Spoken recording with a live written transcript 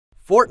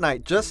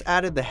Fortnite just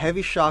added the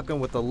heavy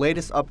shotgun with the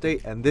latest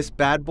update, and this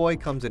bad boy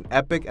comes in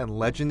epic and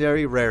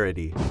legendary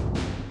rarity.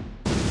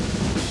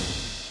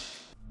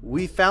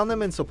 We found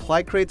them in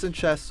supply crates and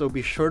chests, so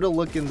be sure to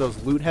look in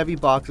those loot heavy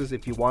boxes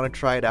if you want to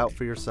try it out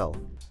for yourself.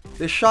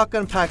 This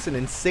shotgun packs an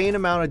insane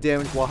amount of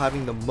damage while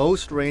having the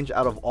most range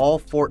out of all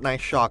Fortnite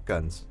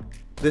shotguns.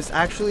 This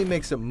actually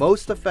makes it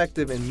most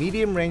effective in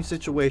medium range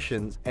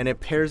situations, and it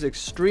pairs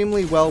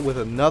extremely well with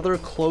another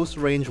close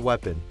range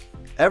weapon.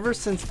 Ever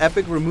since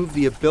Epic removed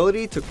the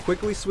ability to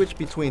quickly switch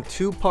between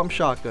two pump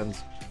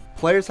shotguns,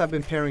 players have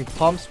been pairing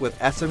pumps with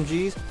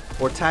SMGs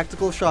or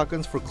tactical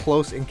shotguns for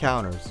close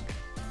encounters.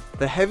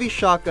 The heavy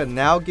shotgun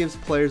now gives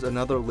players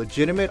another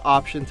legitimate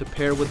option to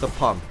pair with the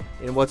pump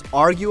in what's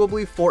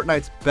arguably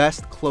Fortnite's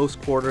best close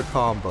quarter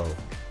combo.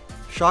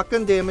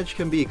 Shotgun damage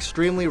can be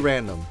extremely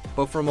random,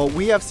 but from what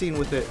we have seen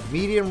with it,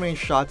 medium range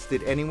shots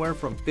did anywhere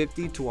from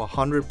 50 to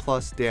 100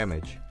 plus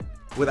damage.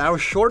 With our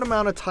short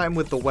amount of time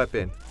with the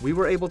weapon, we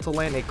were able to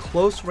land a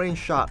close range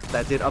shot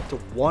that did up to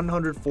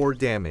 104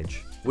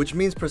 damage, which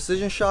means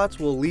precision shots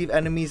will leave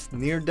enemies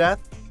near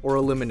death or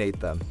eliminate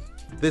them.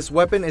 This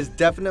weapon is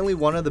definitely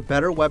one of the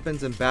better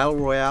weapons in Battle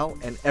Royale,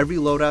 and every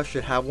loadout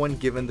should have one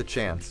given the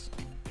chance.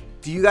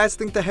 Do you guys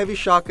think the heavy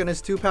shotgun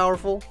is too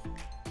powerful?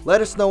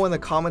 Let us know in the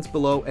comments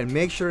below, and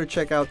make sure to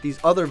check out these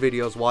other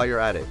videos while you're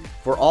at it.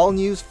 For all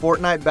news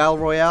Fortnite Battle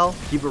Royale,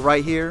 keep it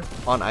right here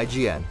on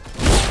IGN.